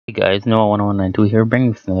Hey guys, Noah10192 here, bringing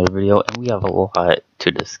you another video, and we have a lot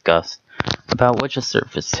to discuss about what just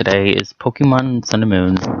surfaced today is Pokemon Sun and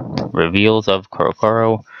Moon reveals of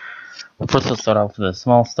Korokoro. First, we'll start off with the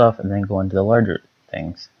small stuff and then go into the larger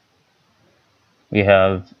things. We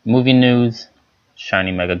have movie news,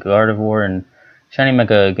 Shiny Mega Gardevoir and Shiny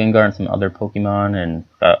Mega Gengar and some other Pokemon, and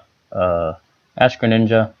Ash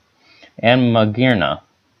Greninja and Magearna.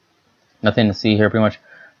 Nothing to see here pretty much,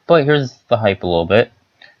 but here's the hype a little bit.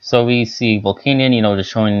 So we see Volcanion, just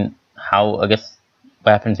showing how, I guess,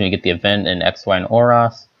 what happens when you get the event in X, Y, and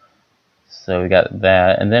Oros. So we got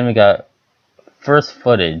that. And then we got first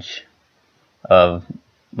footage of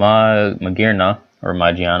Magearna, or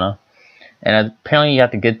Magiana. And apparently you have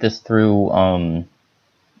to get this through a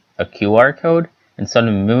QR code in Sun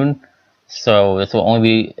and Moon. So this will only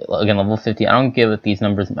be, again, level 50. I don't give it these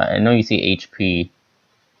numbers. I know you see HP,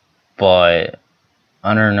 but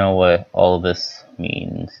I don't know what all of this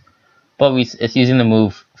means. But it's using the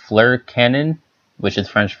move Fleur Cannon, which is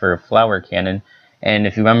French for flower cannon. And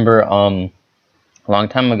if you remember, a long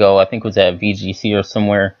time ago, I think it was at VGC or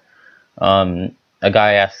somewhere, a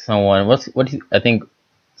guy asked someone, I think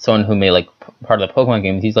someone who made like part of the Pokemon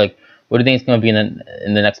games, he's like, what do you think is going to be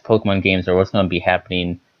in the next Pokemon games, or what's going to be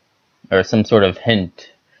happening, or some sort of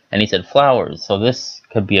hint? And he said flowers. So this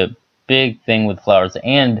could be a big thing with flowers.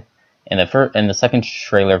 And in the second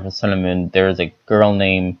trailer for Sun and Moon, there's a girl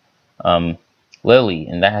named Lily,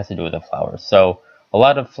 and that has to do with the flowers. So a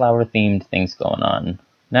lot of flower-themed things going on.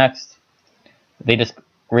 Next, they just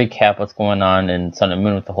recap what's going on in Sun and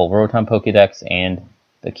Moon with the whole Rotom Pokédex and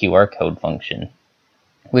the QR code function,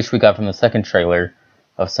 which we got from the second trailer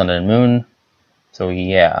of Sun and Moon. So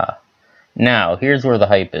yeah. Now, here's where the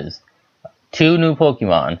hype is. 2 new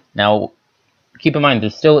Pokemon. Now, keep in mind,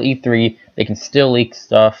 there's still E3. They can still leak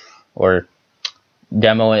stuff or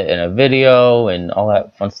demo it in a video and all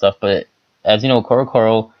that fun stuff. But as you know,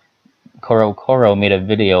 Korokoro made a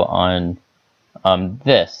video on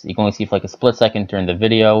this. You can only see for like a split second during the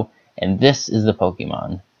video, and this is the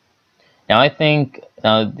Pokemon. Now I think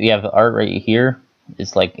you have the art right here.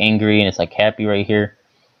 It's like angry and it's like happy right here,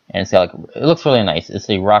 and it's got it looks really nice. It's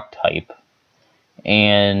a rock type,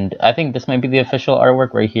 and I think this might be the official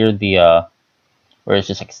artwork right here. The where it's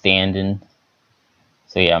just like standing.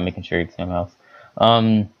 So yeah, I'm making sure you can see my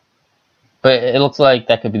mouse. But it looks like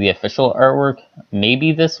that could be the official artwork.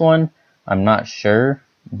 Maybe this one. I'm not sure.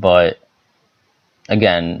 But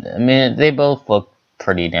again, I mean, they both look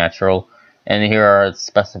pretty natural. And here are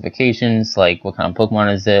specifications, like what kind of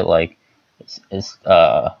Pokemon is it, like its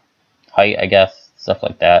height, I guess, stuff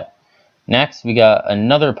like that. Next, we got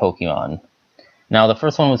another Pokemon. Now, the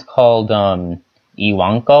first one was called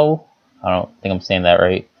Iwanko. I don't think I'm saying that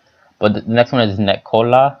right. But the next one is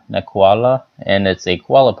Nekoala, and it's a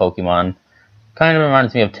koala Pokemon. Kind of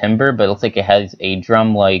reminds me of Timber, but it looks like it has a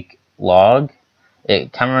drum-like log.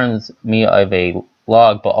 It kind of reminds me of a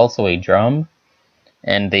log, but also a drum.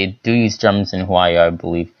 And they do use drums in Hawaii, I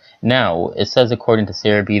believe. Now, it says according to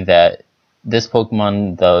Serebii that this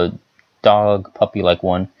Pokemon, the dog, puppy-like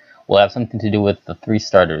one, will have something to do with the 3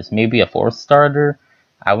 starters. Maybe a 4th starter?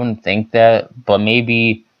 I wouldn't think that, but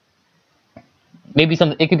maybe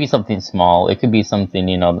something. It could be something small. It could be something,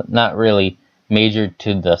 not really major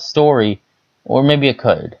to the story, or maybe it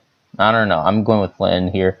could. I don't know. I'm going with Flynn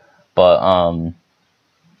here, but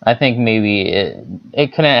I think maybe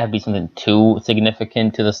it couldn't be something too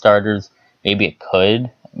significant to the starters. Maybe it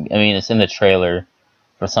could. I mean, it's in the trailer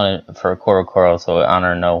for Korokoro, so I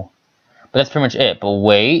don't know. But that's pretty much it. But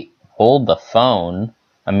wait, hold the phone.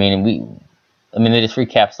 I mean, they just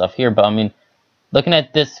recap stuff here, but I mean, looking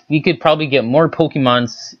at this, we could probably get more Pokemon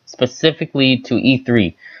specifically to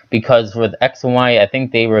E3, because with X and Y, I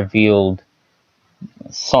think they revealed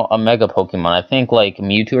a Mega Pokemon. I think like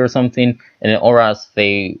Mewtwo or something, and in Oros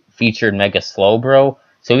they featured Mega Slowbro.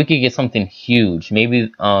 So we could get something huge,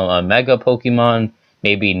 maybe a Mega Pokemon,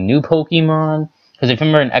 maybe new Pokemon. Because if you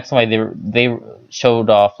remember in X and Y, they showed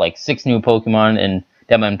off like 6 new Pokemon, and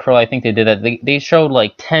Diamond and Pearl, I think they did that. They showed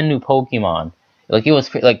like 10 new Pokemon. Like, it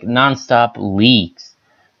was like non-stop leaks,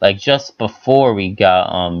 like just before we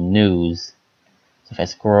got news. So if I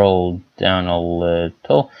scroll down a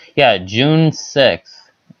little, yeah, June 6th,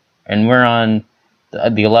 and we're on the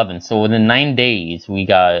 11th. So within 9 days, we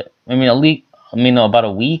got, about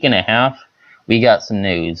a week and a half, we got some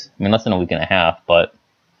news. I mean, less than a week and a half, but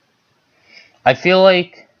I feel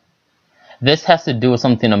like this has to do with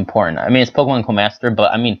something important. I mean, it's Pokemon Co Master,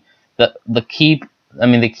 but I mean, they keep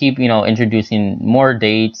introducing more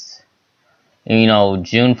dates.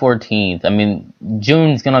 June 14th. I mean,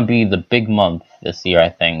 June's gonna be the big month this year, I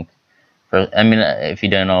think. If you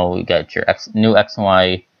didn't know, we got your new X and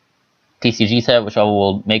Y TCG set, which I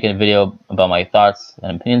will make a video about my thoughts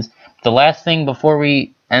and opinions. The last thing before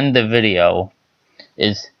we end the video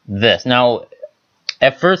is this. Now,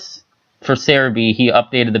 at first, for Serebii, he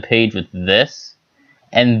updated the page with this,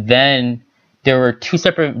 and then there were 2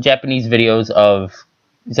 separate Japanese videos of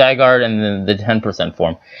Zygarde and then the 10%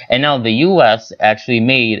 form. And now the US actually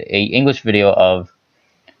made a English video of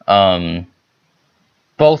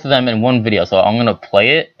both of them in one video. So I'm gonna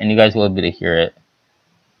play it, and you guys will be able to hear it.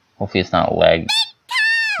 Hopefully it's not lagged.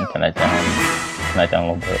 Turn that down. Turn that down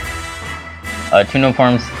a little bit. 2 new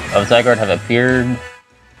forms of Zygarde have appeared.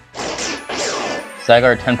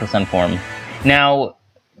 Zygarde 10% form. Now,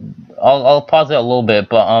 I'll pause it a little bit,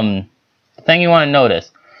 but the thing you want to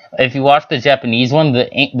notice, if you watch the Japanese one,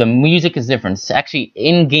 the music is different. It's actually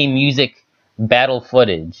in-game music battle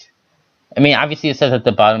footage. I mean, obviously it says at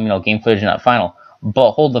the bottom, you know, game footage, not final.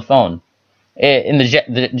 But hold the phone. In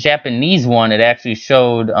the Japanese one, it actually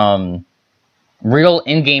showed real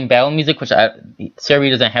in-game battle music, which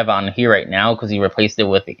Serebii doesn't have on here right now because he replaced it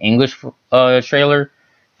with the English trailer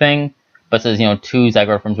thing. But it says, you know, 2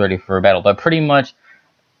 Zygarde forms ready for battle. But pretty much,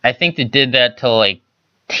 I think they did that to, like,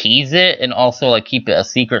 tease it and also, like, keep it a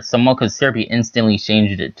secret somewhat, because Serebii instantly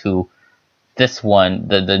changed it to this one,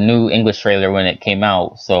 the new English trailer when it came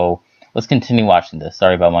out. So let's continue watching this.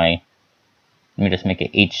 Sorry about my... Let me just make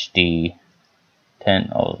it HD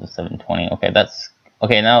 10. Oh, 720. Okay, that's...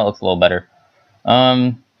 Okay, now it looks a little better.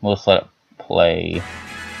 We'll just let it play.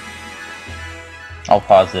 I'll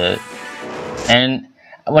pause it. And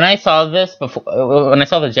when I saw this before, when I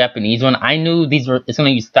saw the Japanese one, I knew it's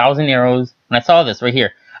gonna use 1,000 arrows. When I saw this right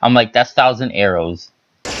here, I'm like, that's 1,000 arrows.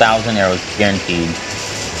 1,000 arrows guaranteed.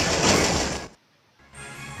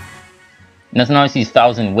 And that's not these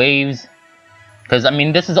 1,000 waves. Because, I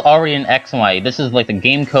mean, this is already in X and Y. This is like the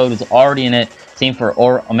game code is already in it. Same for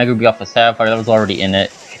Omega Ruby Alpha Sapphire, that was already in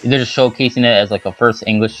it. They're just showcasing it as like a first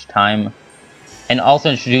English time. And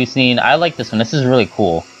also introducing, I like this one, this is really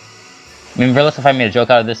cool. I mean, regardless if I made a joke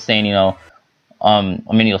out of this saying, you know, I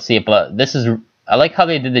mean, you'll see it, but this is, I like how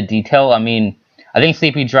they did the detail. I mean, I think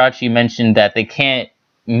Sleepy Drachi mentioned that they can't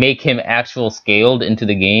make him actual scaled into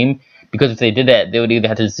the game, because if they did that, they would either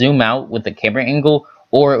have to zoom out with the camera angle,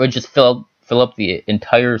 or it would just fill up the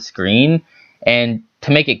entire screen. And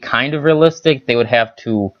to make it kind of realistic, they would have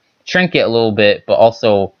to shrink it a little bit, but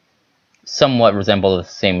also somewhat resemble the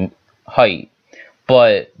same height.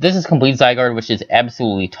 But this is Complete Zygarde, which is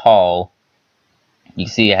absolutely tall. You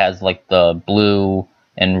see it has like the blue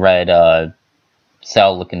and red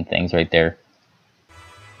cell looking things right there.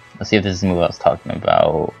 Let's see if this is the move I was talking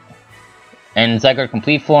about. And Zygarde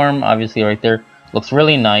Complete form, obviously right there. Looks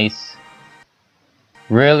really nice.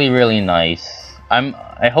 Really, really nice.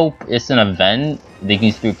 I hope it's an event. They can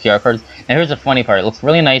use through QR cards. And here's the funny part. It looks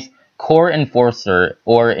really nice. Core Enforcer,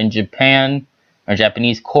 or in Japan, or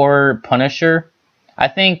Japanese, Core Punisher. I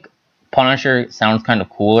think Punisher sounds kind of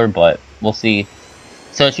cooler, but we'll see.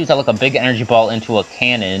 So it shoots out like a big energy ball into a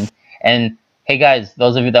cannon. And hey guys,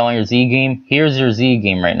 those of you that want your Z game, here's your Z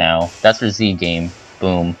game right now. That's your Z game.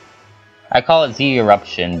 Boom. I call it Z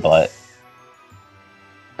Eruption, but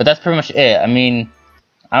that's pretty much it. I mean,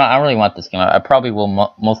 I don't really want this game. I probably will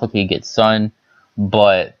most likely get Sun,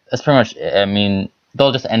 but that's pretty much it. I mean,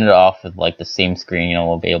 they'll just end it off with like the same screen, you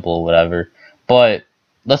know, available or whatever. But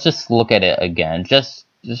let's just look at it again. Just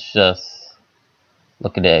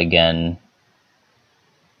look at it again.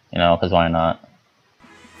 You know, because why not?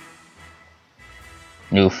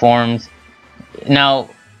 New forms. Now,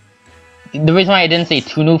 the reason why I didn't say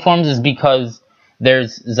 2 new forms is because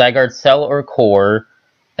there's Zygarde Cell or Core,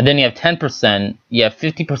 and then you have 10%, you have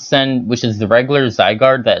 50%, which is the regular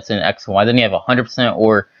Zygarde that's in X and Y, then you have 100%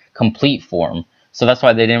 or Complete form. So that's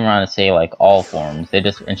why they didn't want to say like all forms. They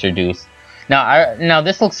just introduced. Now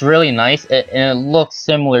this looks really nice, and it looks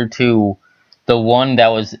similar to the one that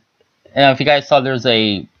was. If you guys saw, there's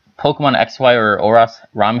a Pokemon XY or Oras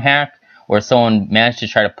ROM hack where someone managed to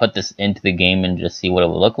try to put this into the game and just see what it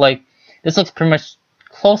would look like. This looks pretty much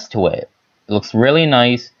close to it. It looks really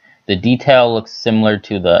nice. The detail looks similar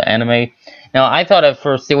to the anime. Now, I thought at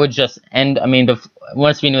first it would just end. I mean,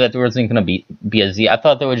 once we knew that there wasn't going to be a Z, I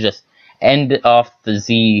thought they would just end off the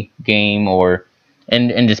Z game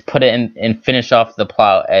and just put it in and finish off the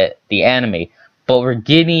plot at the anime. But we're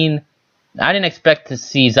getting. I didn't expect to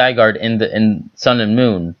see Zygarde in Sun and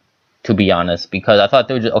Moon, to be honest, because I thought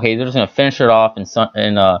they were they're just gonna finish it off in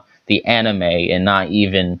the anime and not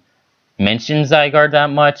even mention Zygarde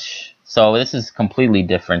that much. So this is completely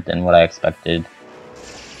different than what I expected.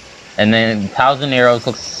 And then 1,000 Arrows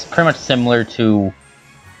looks pretty much similar to.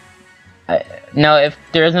 Now, if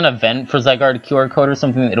there is an event for Zygarde QR code or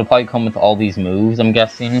something, it'll probably come with all these moves, I'm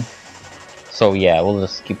guessing. So yeah, we'll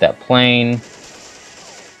just keep that plain.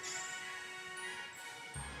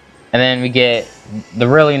 And then we get the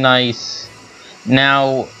really nice...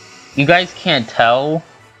 Now, you guys can't tell,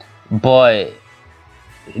 but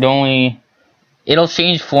it'll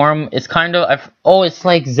change form. It's kind of... Oh, it's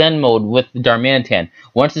like Zen mode with the Darmanitan.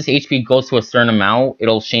 Once this HP goes to a certain amount,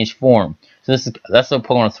 it'll change form. So that's what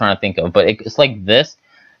Pokemon I was trying to think of. But it's like this.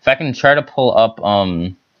 If I can try to pull up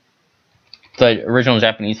the original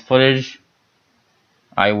Japanese footage,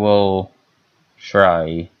 I will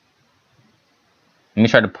try. Let me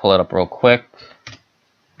try to pull it up real quick.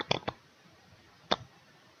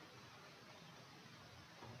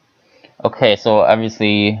 Okay, so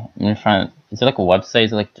obviously, I'm trying to... Is it like a website?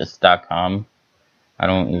 Is it like just .com? I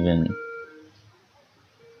don't even...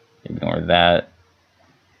 Ignore that.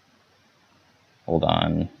 Hold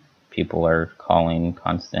on. People are calling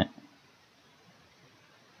constant.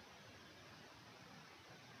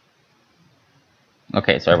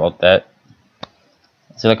 Okay, sorry about that.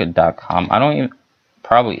 Is it like a .com? I don't even...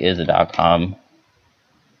 Probably is a .com.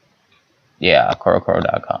 Yeah,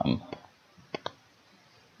 korokoro.com.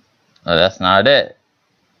 Oh, that's not it.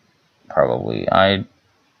 Probably.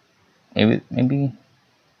 Maybe...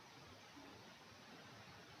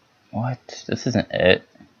 What? This isn't it.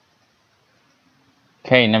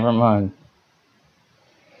 Okay, never mind.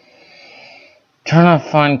 Trying to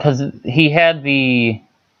find... Because he had the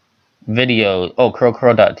video... Oh,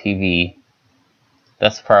 korokoro.tv.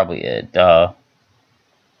 That's probably it. Duh.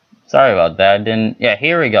 Sorry about that. I didn't... Yeah,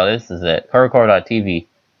 here we go. This is it. korokoro.tv.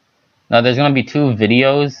 Now, there's going to be 2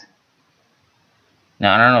 videos.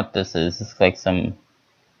 Now, I don't know what this is. It's like some...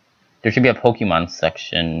 There should be a Pokemon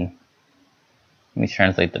section. Let me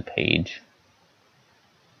translate the page.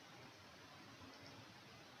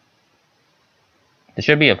 There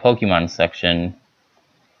should be a Pokemon section.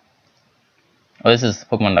 Oh, this is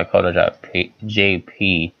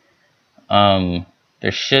Pokemon.co.jp.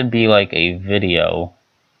 There should be like a video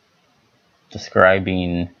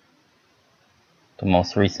describing the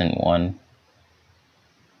most recent one.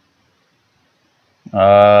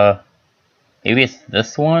 Maybe it's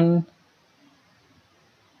this one?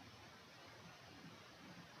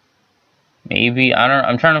 Maybe, I don't know.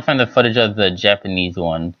 I'm trying to find the footage of the Japanese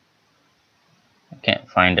one. I can't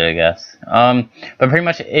find it, I guess. But pretty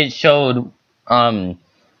much it showed, I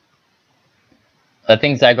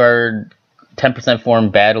think Zygarde 10% form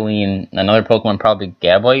battling another Pokemon, probably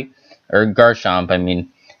Gabite, or Garchomp, I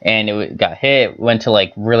mean. And it got hit, went to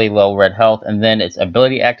like really low red health, and then its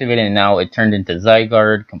ability activated, and now it turned into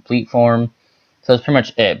Zygarde, complete form. So that's pretty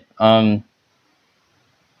much it.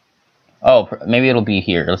 Oh, maybe it'll be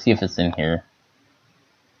here. Let's see if it's in here.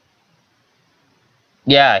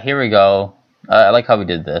 Yeah, here we go. I like how we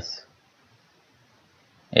did this.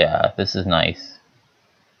 Yeah, this is nice.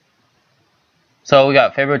 So we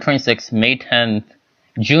got February 26th, May 10th,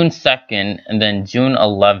 June 2nd, and then June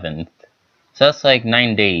 11th. So that's like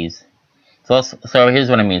 9 days. So here's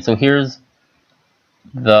what I mean. So here's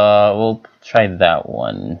we'll try that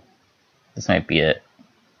one. This might be it.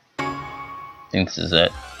 I think this is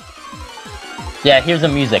it. Yeah, here's the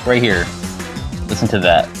music right here. Listen to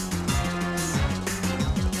that.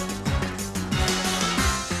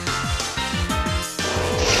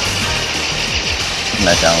 Turn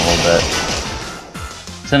that down a little bit.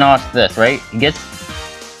 So now watch this, right?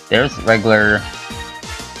 There's regular.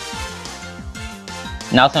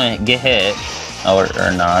 Now it's gonna get hit, or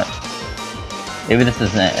not. Maybe this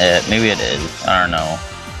isn't it. Maybe it is. I don't know.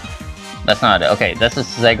 That's not it. Okay, this is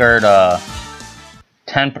Zygarde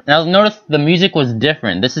 10. Now notice the music was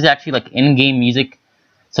different. This is actually like in-game music,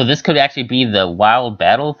 so this could actually be the wild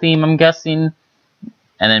battle theme, I'm guessing.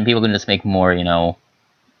 And then people can just make more, you know,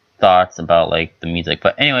 thoughts about like the music.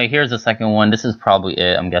 But anyway, here's the second one. This is probably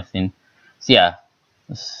it, I'm guessing. So yeah,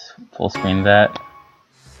 let's full screen that.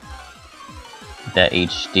 That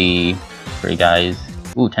HD for you guys.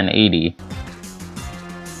 Ooh, 1080.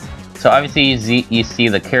 So obviously you see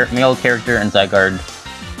the male character and Zygarde.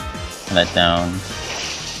 Turn that down.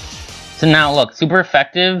 So now look, super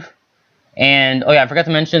effective. And oh yeah, I forgot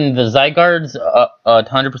to mention the Zygarde's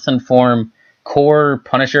 100% form Core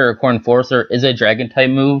Punisher or Core Enforcer is a Dragon type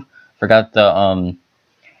move. Forgot the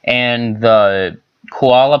and the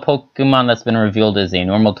Koala Pokemon that's been revealed is a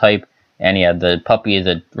normal type. And yeah, the puppy is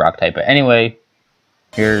a rock type. But anyway,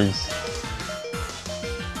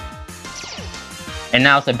 and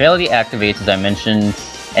now its ability activates, as I mentioned,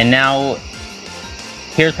 and now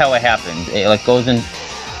here's how it happens. It like goes in,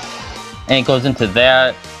 and it goes into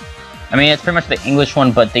that. I mean, it's pretty much the English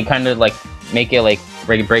one, but they kind of like make it like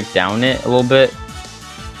break down it a little bit.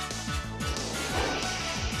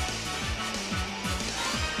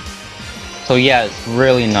 So So yeah, it's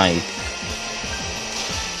really nice.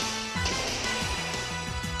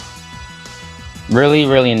 Really,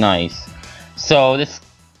 really nice. So this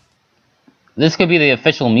could be the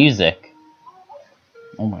official music.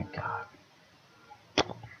 Oh my god.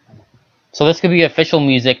 So this could be official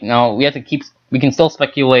music. Now we have to we can still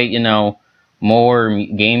speculate, you know, more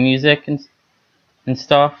game music and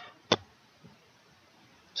stuff.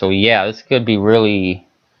 So yeah, this could be really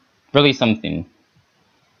something.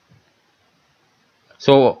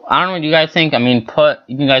 So I don't know what you guys think. I mean,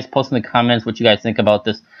 you can guys post in the comments what you guys think about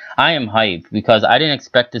this. I am hyped because I didn't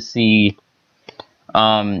expect to see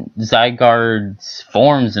Zygarde's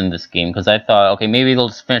forms in this game, because I thought, okay, maybe they'll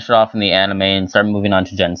just finish it off in the anime and start moving on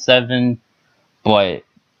to Gen 7. But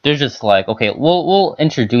they're just like, okay, we'll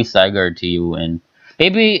introduce Zygarde to you, and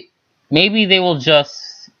maybe they will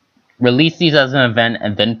just release these as an event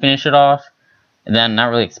and then finish it off, and then not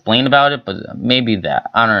really explain about it, but maybe that.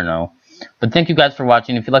 I don't know. But thank you guys for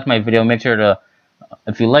watching. If you liked my video, make sure to,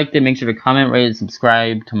 if you liked it, make sure to comment, rate, and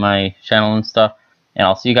subscribe to my channel and stuff. And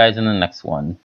I'll see you guys in the next one.